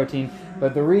 plant protein.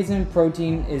 But the reason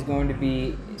protein is going to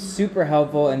be super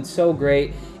helpful and so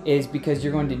great is because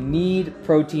you're going to need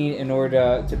protein in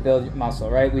order to build muscle,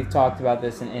 right? We've talked about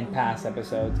this in past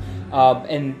episodes.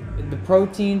 And the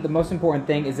protein, the most important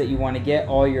thing is that you want to get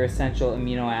all your essential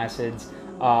amino acids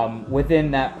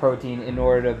within that protein in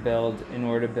order to build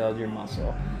your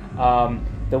muscle.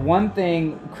 The one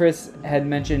thing Chris had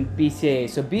mentioned, BCAAs.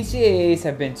 So BCAAs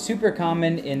have been super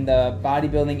common in the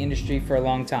bodybuilding industry for a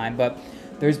long time, but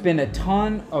there's been a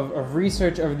ton of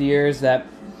research over the years that,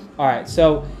 all right,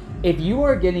 so if you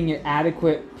are getting your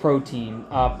adequate protein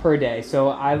per day, so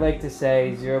I like to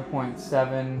say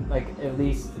 0.7, like at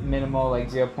least minimal,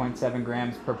 like 0.7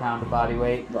 grams per pound of body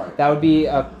weight. Right. That would be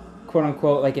a quote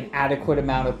unquote like an adequate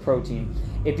amount of protein.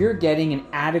 If you're getting an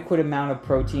adequate amount of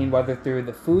protein, whether through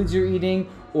the foods you're eating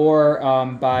or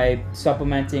by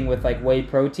supplementing with like whey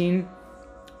protein,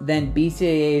 then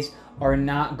BCAAs are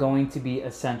not going to be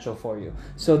essential for you.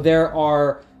 So there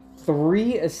are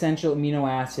 3 essential amino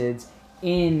acids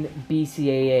in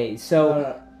BCAAs.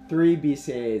 So 3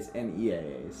 BCAAs and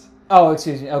EAAs. Oh,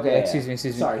 excuse me. Okay, Yeah. excuse me.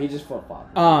 Sorry, he just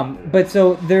flip-flopped. But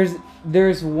so there's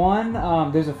one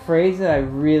there's a phrase that I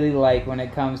really like when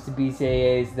it comes to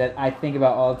BCAAs that I think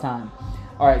about all the time.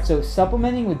 All right, so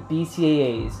supplementing with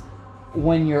BCAAs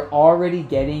when you're already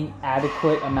getting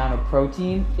adequate amount of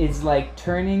protein is like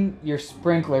turning your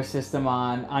sprinkler system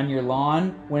on your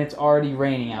lawn when it's already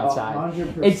raining outside.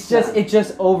 100%. It's just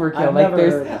overkill. I've like never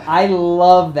heard that. I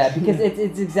love that because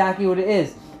it's exactly what it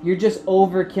is. You're just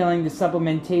overkilling the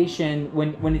supplementation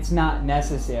when it's not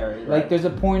necessary. Right. Like there's a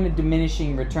point of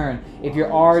diminishing return. If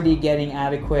you're already getting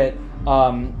adequate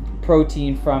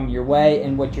protein from your whey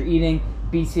and what you're eating,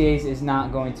 BCAAs is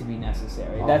not going to be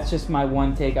necessary. Oh. That's just my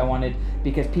one take I wanted,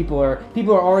 because people are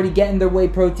already getting their whey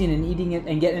protein and eating it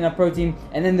and getting enough protein,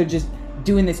 and then they're just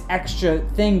doing this extra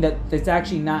thing that's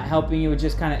actually not helping you. It's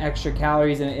just kind of extra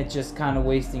calories, and it's just kind of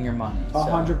wasting your money.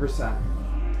 100%.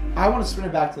 I want to spin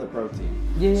it back to the protein.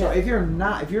 Yeah. So if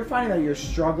you're finding that you're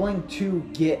struggling to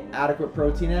get adequate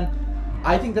protein in,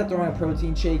 I think that throwing a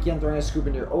protein shake in, throwing a scoop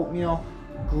into your oatmeal,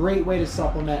 great way to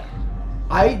supplement.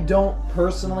 I don't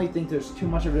personally think there's too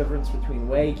much of a difference between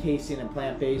whey, casein, and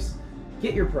plant-based.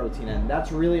 Get your protein in.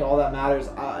 That's really all that matters.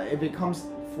 If it comes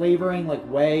flavoring like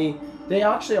whey, they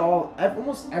actually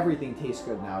almost everything tastes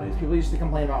good nowadays. People used to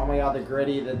complain about, oh my god, the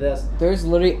gritty, the this. There's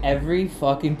literally every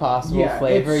fucking possible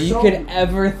flavor you could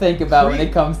ever think about when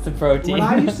it comes to protein. When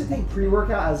I used to take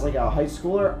pre-workout as like a high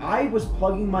schooler, I was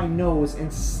plugging my nose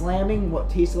and slamming what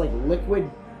tasted like liquid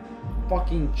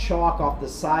fucking chalk off the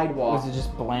sidewalk. Was it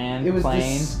just bland? It was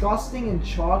plain? disgusting and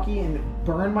chalky and it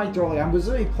burned my throat. Like I was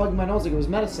literally plugging my nose like it was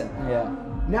medicine. Yeah.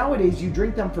 Nowadays, you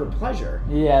drink them for pleasure.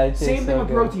 Yeah, it tastes Same thing so with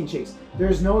good. protein shakes.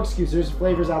 There's no excuse. There's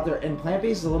flavors out there, and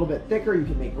plant-based is a little bit thicker. You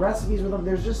can make recipes with them.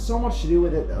 There's just so much to do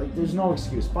with it. Like, there's no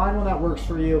excuse. Find one that works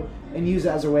for you and use it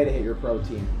as a way to hit your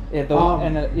protein.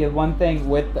 Yeah, one thing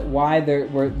with why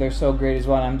they're so great as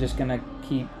well. And I'm just gonna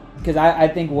keep because I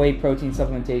think whey protein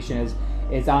supplementation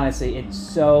is honestly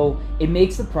it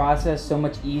makes the process so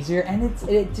much easier, and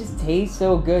it just tastes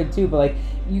so good too. But like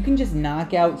you can just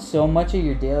knock out so much of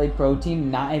your daily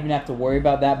protein, not even have to worry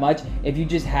about that much if you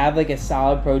just have like a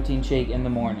solid protein shake in the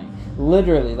morning.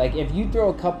 Literally, like if you throw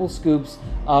a couple scoops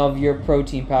of your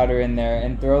protein powder in there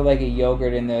and throw like a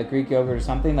yogurt in there, Greek yogurt or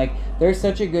something, like there's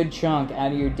such a good chunk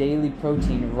out of your daily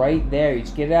protein right there. You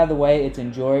just get it out of the way, it's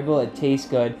enjoyable, it tastes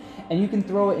good, and you can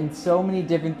throw it in so many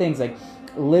different things. Like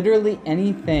literally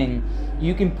anything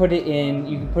you can put it in.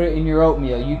 You can put it in your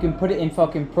oatmeal. You can put it in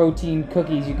fucking protein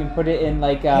cookies. You can put it in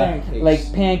like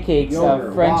pancakes,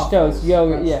 yogurt, French waffles, toast,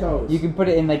 yogurt. French toast. You can put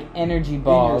it in like energy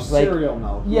balls, in your cereal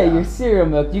milk. Yeah, your cereal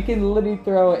milk. You can literally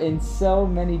throw it in so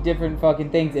many different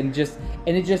fucking things, and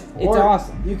it's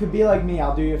awesome. You could be like me.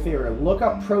 I'll do you a favor. Look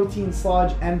up protein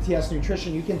sludge, MTS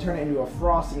Nutrition. You can turn it into a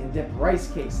frosting and dip rice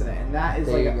cakes in it, and that is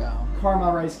like a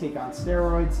caramel rice cake on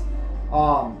steroids.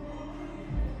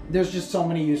 There's just so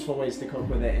many useful ways to cook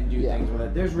with it and do things with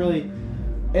it. There's really,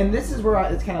 and this is where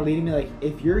it's kind of leading me. Like,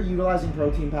 if you're utilizing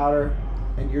protein powder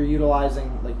and you're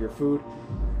utilizing like your food,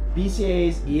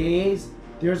 BCAAs, EAAs,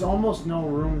 there's almost no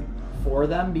room for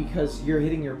them because you're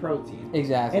hitting your protein.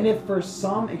 Exactly. And if for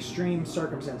some extreme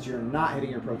circumstance you're not hitting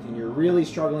your protein, you're really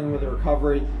struggling with the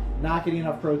recovery, not getting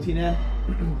enough protein in.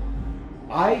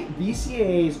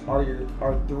 BCAAs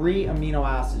are 3 amino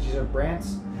acids. These are branch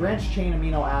chain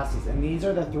amino acids, and these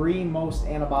are the 3 most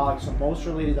anabolic, so most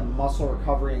related to muscle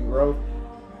recovery and growth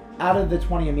out of the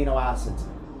 20 amino acids.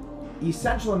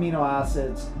 Essential amino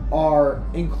acids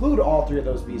include all 3 of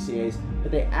those BCAAs,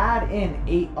 but they add in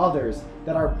 8 others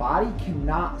that our body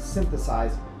cannot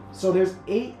synthesize. So there's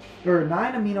 9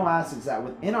 amino acids that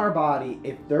within our body,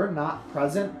 if they're not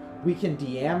present, we can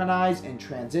deaminize and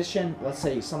transition, let's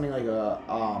say something like a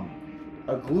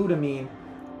glutamine,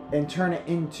 and turn it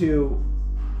into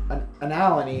an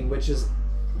alanine, which is,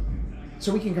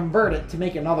 so we can convert it to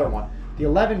make another one. The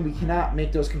 11, we cannot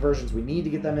make those conversions. We need to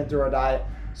get them in through our diet.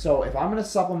 So if I'm going to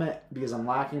supplement because I'm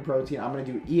lacking protein, I'm going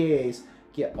to do EAAs,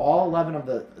 get all 11 of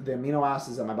the amino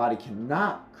acids that my body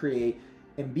cannot create,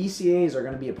 and BCAAs are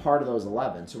going to be a part of those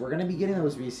 11. So we're going to be getting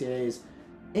those BCAAs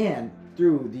in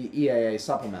through the EAA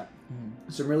supplement.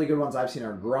 Some really good ones I've seen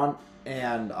are Grunt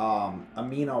and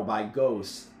Amino by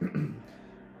Ghost.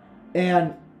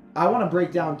 And I want to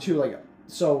break down too, like,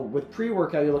 so with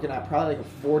pre-workout you're looking at probably like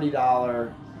a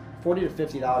 $40 to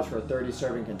 $50 for a 30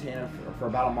 serving container for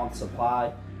about a month's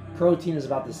supply. Protein is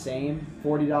about the same,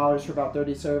 $40 for about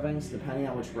 30 servings, depending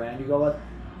on which brand you go with.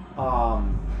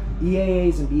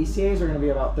 EAAs and BCAAs are going to be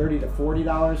about $30 to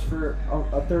 $40 for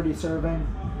a 30 serving.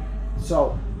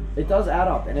 So it does add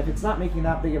up, and if it's not making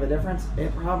that big of a difference,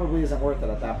 it probably isn't worth it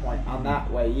at that point on that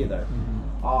way either.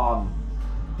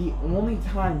 The only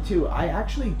time too, I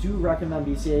actually do recommend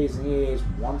BCAAs and EAAs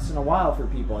once in a while for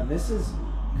people, and this is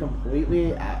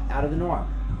completely out of the norm.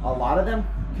 A lot of them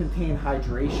contain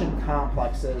hydration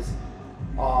complexes,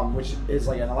 which is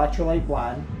like an electrolyte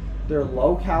blend. They're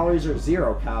low calories or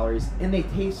 0 calories, and they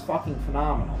taste fucking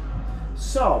phenomenal.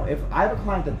 So if I have a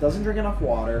client that doesn't drink enough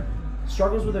water,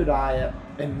 struggles with their diet,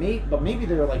 but maybe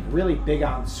they're like really big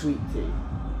on sweet tea,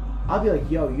 I'll be like,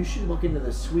 yo, you should look into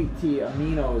the sweet tea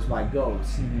aminos by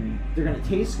Ghost. They're gonna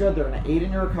taste good, they're gonna aid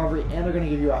in your recovery, and they're gonna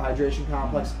give you a hydration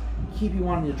complex, keep you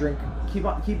wanting to drink,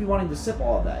 keep you wanting to sip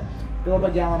all day. Fill up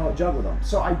a gallon of a jug with them.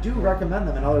 So I do recommend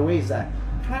them in other ways that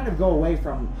kind of go away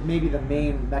from maybe the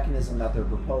main mechanism that they're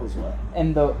proposed with.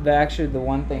 And the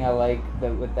one thing I like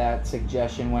with that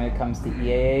suggestion when it comes to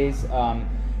EAAs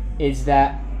is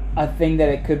that a thing that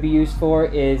it could be used for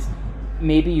is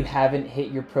maybe you haven't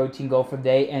hit your protein goal for the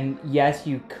day, and yes,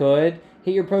 you could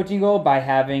hit your protein goal by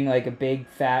having like a big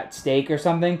fat steak or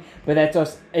something, but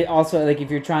that's also like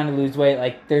if you're trying to lose weight,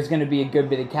 like there's going to be a good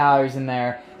bit of calories in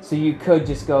there So you could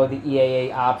just go the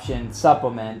EAA option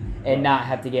supplement and not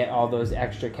have to get all those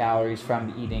extra calories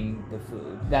from eating the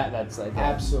food. That's like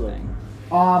absolutely. Thing.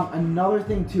 Another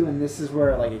thing too, and this is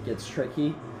where like it gets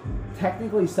tricky.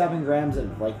 Technically, 7 grams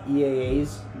of like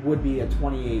EAAs would be a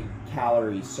 28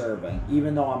 calorie serving,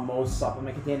 even though on most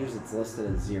supplement containers it's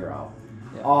listed as 0.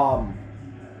 Yeah.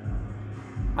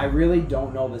 I really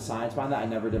don't know the science behind that. I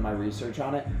never did my research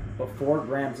on it, but 4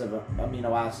 grams of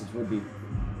amino acids would be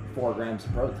 4 grams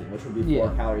of protein, which would be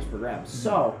 4 calories per gram.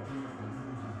 So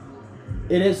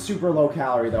it is super low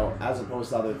calorie though, as opposed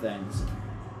to other things.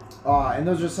 And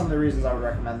those are some of the reasons I would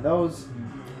recommend those.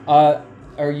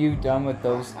 Are you done with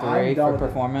those 3 for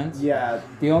performance? Yeah.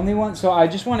 The only one, so I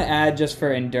just want to add, just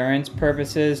for endurance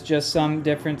purposes, just some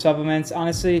different supplements.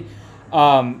 Honestly,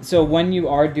 so when you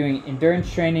are doing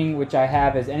endurance training, which I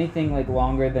have is anything like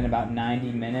longer than about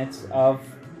 90 minutes of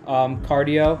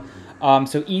cardio.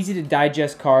 So easy to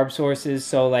digest carb sources,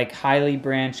 so like highly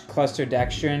branched cluster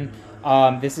dextrin.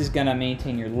 This is going to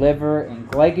maintain your liver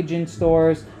and glycogen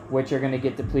stores, which are going to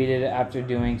get depleted after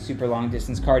doing super long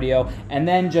distance cardio, and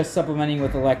then just supplementing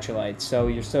with electrolytes, so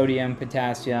your sodium,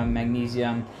 potassium,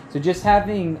 magnesium. So just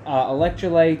having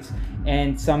electrolytes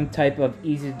and some type of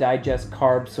easy to digest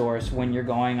carb source when you're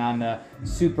going on the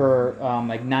super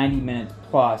like 90 minutes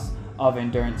plus of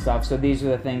endurance stuff. So these are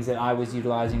the things that I was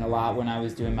utilizing a lot when I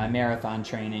was doing my marathon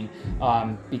training,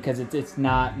 because it's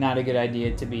not a good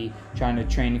idea to be trying to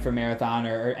train for marathon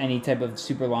or any type of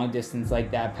super long distance like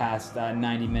that past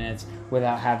 90 minutes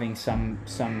without having some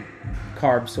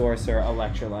carb source or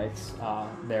electrolytes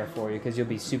there for you, because you'll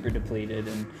be super depleted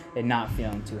and not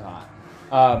feeling too hot.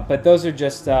 But those are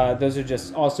just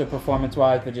also performance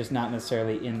wise, but just not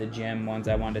necessarily in the gym ones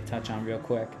I wanted to touch on real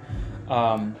quick.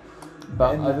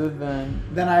 But and other than...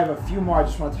 Then I have a few more I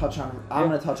just want to touch on. I'm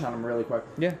going to touch on them really quick.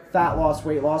 Yeah. Fat loss,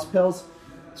 weight loss pills,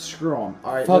 screw them.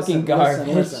 All right, fucking garbage.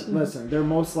 Listen. They're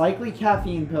most likely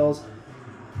caffeine pills,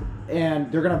 and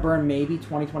they're going to burn maybe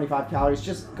 20, 25 calories.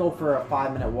 Just go for a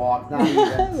 5-minute walk. Not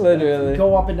even. Literally.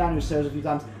 Go up and down your stairs a few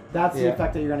times. That's the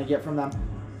effect that you're going to get from them.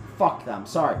 Fuck them.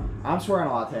 Sorry. I'm swearing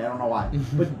a lot today. I don't know why.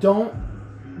 But don't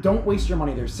waste your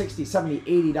money. They're $60,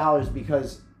 $70, $80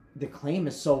 because... the claim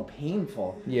is so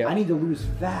painful. Yeah. I need to lose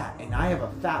fat, and I have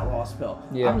a fat loss pill.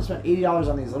 Yeah. I'm going to spend $80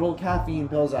 on these little caffeine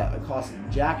pills that cost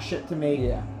jack shit to make.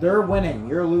 Yeah. They're winning.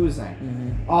 You're losing.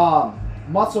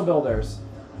 Mm-hmm. Muscle builders.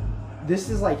 This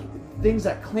is like things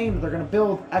that claim that they're going to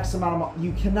build X amount of...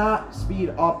 You cannot speed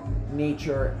up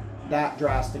nature that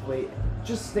drastically.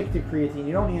 Just stick to creatine.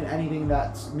 You don't need anything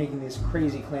that's making these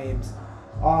crazy claims.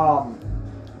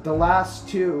 The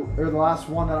last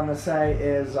one that I'm going to say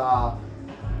is...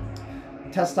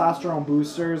 testosterone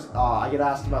boosters. I get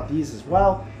asked about these as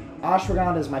well.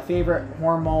 Ashwagandha is my favorite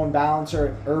hormone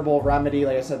balancer, herbal remedy.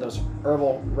 Like I said, those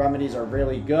herbal remedies are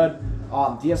really good.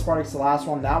 D-aspartic's the last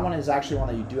one. That one is actually one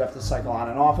that you do have to cycle on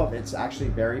and off of. It's actually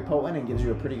very potent and gives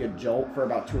you a pretty good jolt for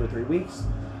about 2 or 3 weeks.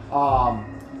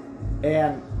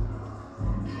 And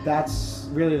that's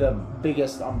really the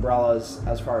biggest umbrellas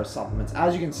as far as supplements.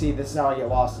 As you can see, this is how I get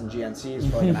lost in GNCs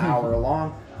for like an hour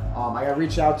long. I got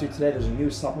reached out to today. There's a new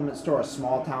supplement store, a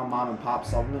small town mom and pop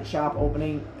supplement shop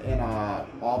opening in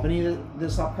Albany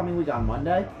this upcoming week on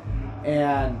Monday.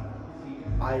 And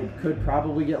I could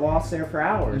probably get lost there for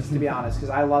hours, to be honest, because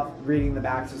I love reading the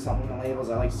backs of supplement labels.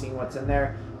 I like seeing what's in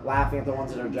there, laughing at the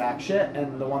ones that are jack shit,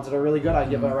 and the ones that are really good, I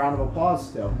give a round of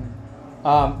applause to.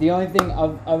 The only thing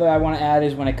other I want to add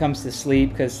is when it comes to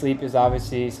sleep, because sleep is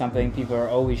obviously something people are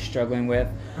always struggling with.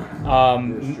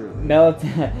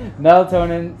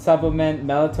 Melatonin supplement.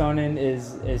 Melatonin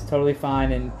is totally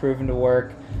fine and proven to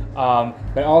work.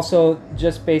 But also,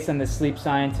 just based on the sleep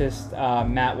scientists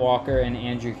Matt Walker and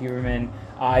Andrew Huberman,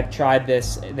 I've tried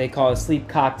this. They call it a sleep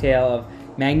cocktail of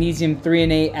magnesium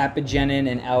threonate, apigenin,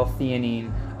 and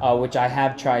L-theanine, which I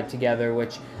have tried together,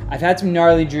 which I've had some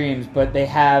gnarly dreams, but they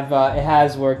have it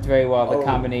has worked very well. The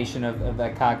combination of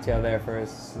that cocktail there for a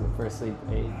sleep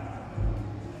aid.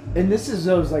 And this is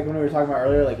those, like when we were talking about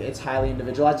earlier, like it's highly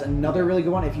individualized. Another really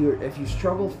good one, if you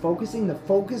struggle focusing, the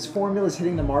focus formulas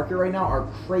hitting the market right now are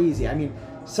crazy. I mean,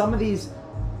 some of these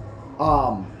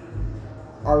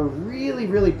are really,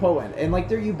 really potent, and like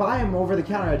you buy them over the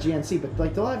counter at GNC, but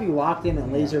like they'll have you locked in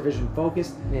and laser vision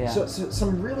focused. Yeah. So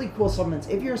some really cool supplements.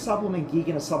 If you're a supplement geek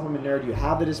and a supplement nerd, you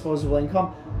have the disposable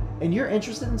income, and you're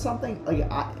interested in something,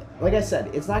 like I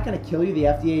said, it's not going to kill you. The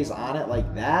FDA is on it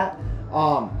like that.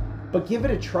 But give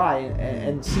it a try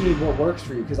and see what works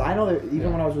for you. Because I know that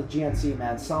even when I was with GNC,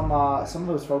 man, some of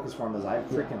those focus formulas I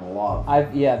freaking love.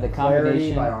 The Clarity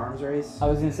combination by Arms Race. I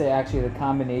was gonna say actually the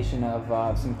combination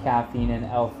of some caffeine and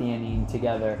L-theanine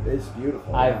together. It's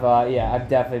beautiful. I've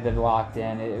definitely been locked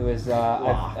in. It was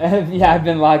I've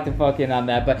been locked the fuck in on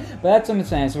that. But that's what I'm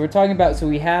saying. So we're talking about, so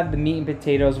we have the meat and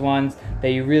potatoes ones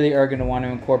that you really are gonna want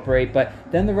to incorporate, but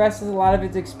then the rest is a lot of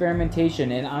it's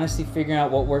experimentation and honestly figuring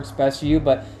out what works best for you,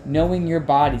 but knowing your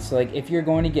body. So like if you're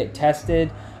going to get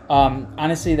tested,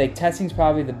 honestly, like testing is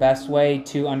probably the best way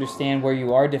to understand where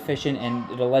you are deficient, and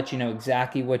it'll let you know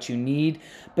exactly what you need.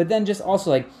 But then just also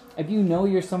like if you know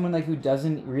you're someone like who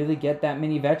doesn't really get that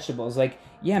many vegetables, like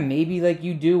yeah, maybe like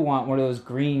you do want one of those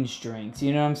greens drinks.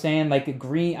 You know what I'm saying? Like a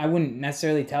green, I wouldn't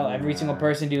necessarily tell every single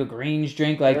person to do a greens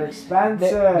drink. Like they're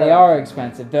expensive. They are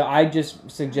expensive. I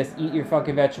just suggest eat your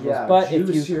fucking vegetables. Yeah, but juice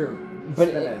if you your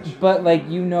spinach. but like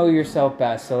you know yourself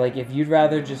best. So like if you'd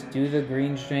rather just do the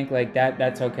greens drink, like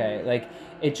that's okay. Like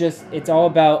it's all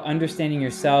about understanding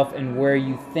yourself and where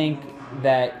you think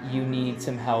that you need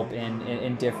some help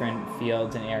in different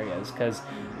fields and areas, because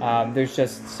there's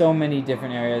just so many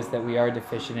different areas that we are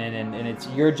deficient in, and it's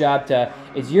your job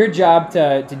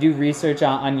to do research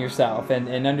on yourself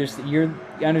and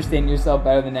understand yourself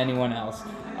better than anyone else.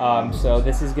 So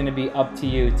this is going to be up to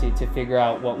you to figure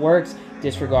out what works,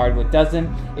 disregard what doesn't.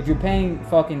 If you're paying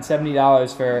fucking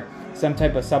 $70 for some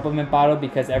type of supplement bottle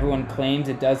because everyone claims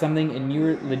it does something and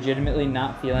you're legitimately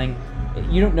not feeling,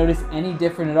 you don't notice any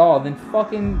different at all, then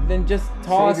just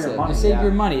toss it. Just save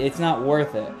your money. It's not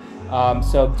worth it.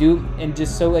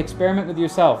 So experiment with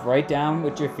yourself. Write down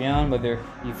what you're feeling, whether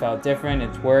you felt different,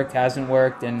 it's worked, hasn't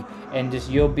worked, and just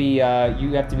you have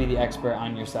to be the expert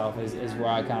on yourself is where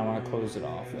I kind of want to close it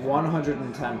off.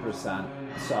 110%.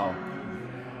 So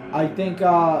I think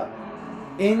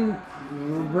in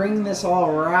bringing this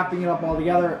all, wrapping it up all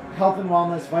together, health and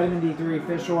wellness, vitamin D3,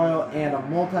 fish oil, and a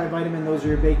multivitamin. Those are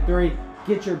your big three.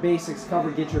 Get your basics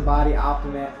covered. Get your body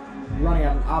running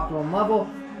at an optimum level.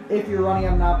 If you're running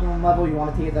at an optimum level, you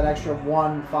want to take that extra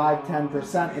 1, 5,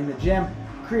 10% in the gym.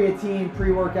 Creatine,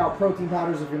 pre-workout, protein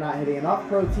powders if you're not hitting enough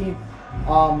protein.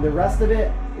 The rest of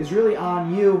it is really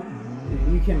on you.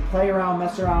 You can play around,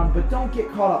 mess around, but don't get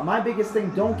caught up. My biggest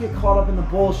thing, don't get caught up in the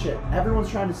bullshit. Everyone's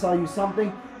trying to sell you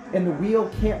something, and the wheel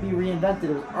can't be reinvented.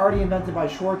 It was already invented by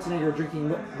Schwarzenegger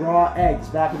drinking raw eggs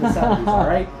back in the 70s, all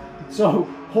right? So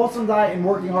wholesome diet and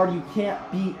working hard, you can't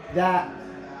beat that.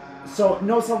 So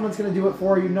no supplement's going to do it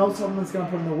for you. No supplement's going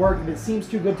to put in the work. If it seems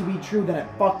too good to be true, then it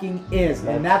fucking is.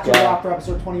 And that's a wrap for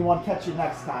episode 21. Catch you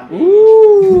next time, baby.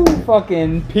 Ooh,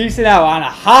 fucking peace it out on a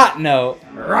hot note.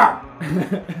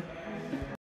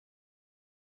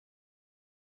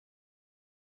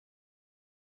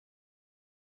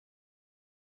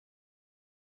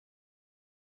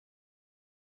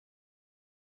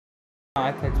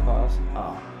 I text pause.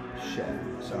 Oh, shit.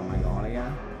 So am I going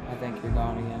again? I think you're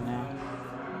going again now.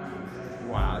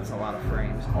 Wow, that's a lot of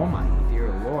frames. Oh my dear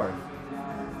lord.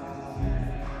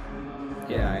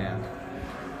 Yeah, I am.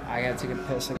 I gotta take a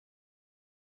piss.